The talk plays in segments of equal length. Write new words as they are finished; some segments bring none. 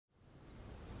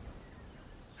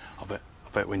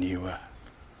bet when you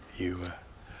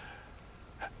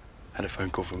had a phone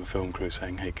call from a film crew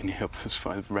saying, hey, can you help us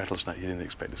find Rattlesnake? You didn't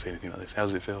expect to see anything like this. How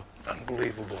does it feel?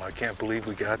 Unbelievable. I can't believe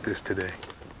we got this today.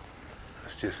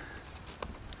 It's just,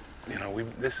 you know,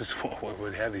 this is what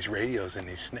we have these radios and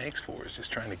these snakes for, is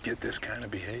just trying to get this kind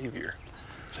of behavior.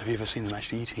 So have you ever seen them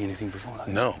actually eating anything before like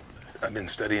this? No. I've been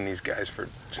studying these guys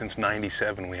since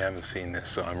 '97. We haven't seen this,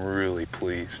 so I'm really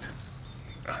pleased.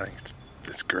 I think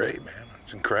it's great, man.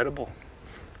 It's incredible.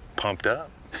 Pumped up.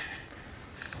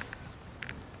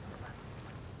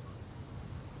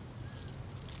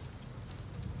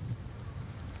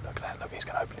 Look at that. Look, he's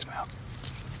going to open his mouth.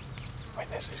 Wait,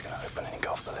 he's going to open and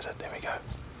engulf the lizard. There we go.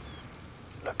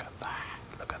 Look at that.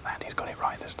 Look at that. He's got it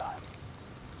right this time.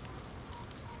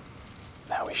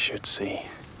 Now we should see.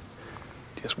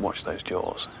 Just watch those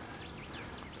jaws.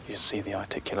 You see the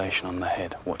articulation on the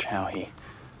head. Watch how he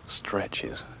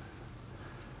stretches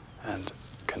and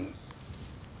can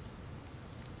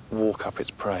walk up its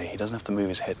prey. He doesn't have to move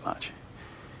his head much.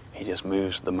 He just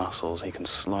moves the muscles. He can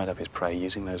slide up his prey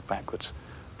using those backwards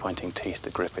pointing teeth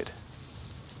to grip it.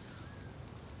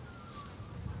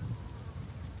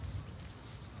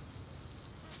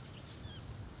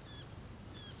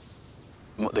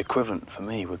 The equivalent for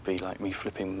me would be like me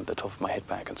flipping the top of my head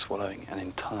back and swallowing an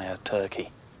entire turkey.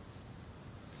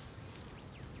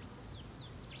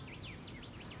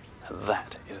 And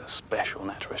that is a special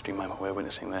natural history moment we're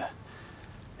witnessing there.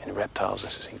 In reptiles,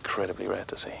 this is incredibly rare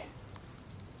to see.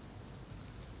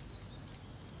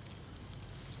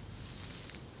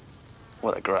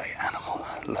 What a great animal.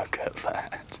 Look at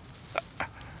that.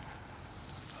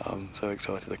 I'm so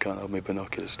excited I can't hold my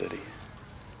binoculars steady.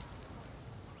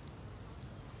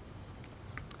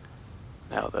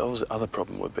 Now, the other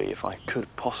problem would be if I could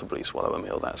possibly swallow a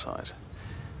meal that size.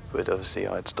 But obviously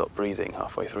I'd stop breathing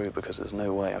halfway through because there's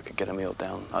no way I could get a meal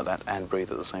down like that and breathe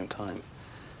at the same time.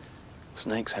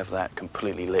 Snakes have that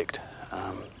completely licked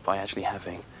by actually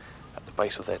having at the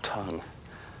base of their tongue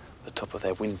the top of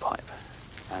their windpipe.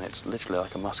 And it's literally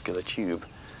like a muscular tube.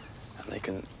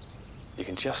 And you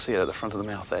can just see it at the front of the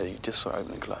mouth there. You just saw it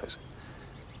open and close.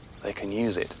 They can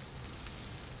use it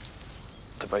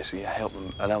to basically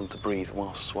allow them to breathe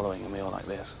whilst swallowing a meal like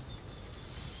this.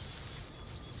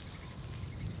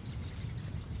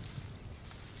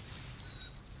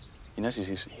 You notice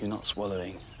he's not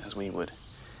swallowing as we would.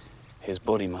 His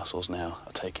body muscles now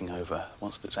are taking over.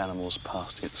 Once this animal's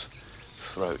past its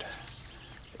throat,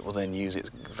 it will then use its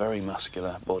very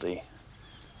muscular body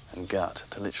and gut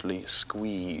to literally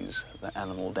squeeze the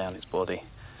animal down its body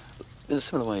in a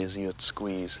similar way as you'd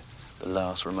squeeze the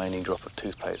last remaining drop of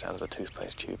toothpaste out of a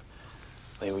toothpaste tube.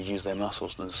 They would use their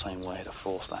muscles in the same way to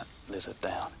force that lizard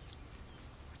down.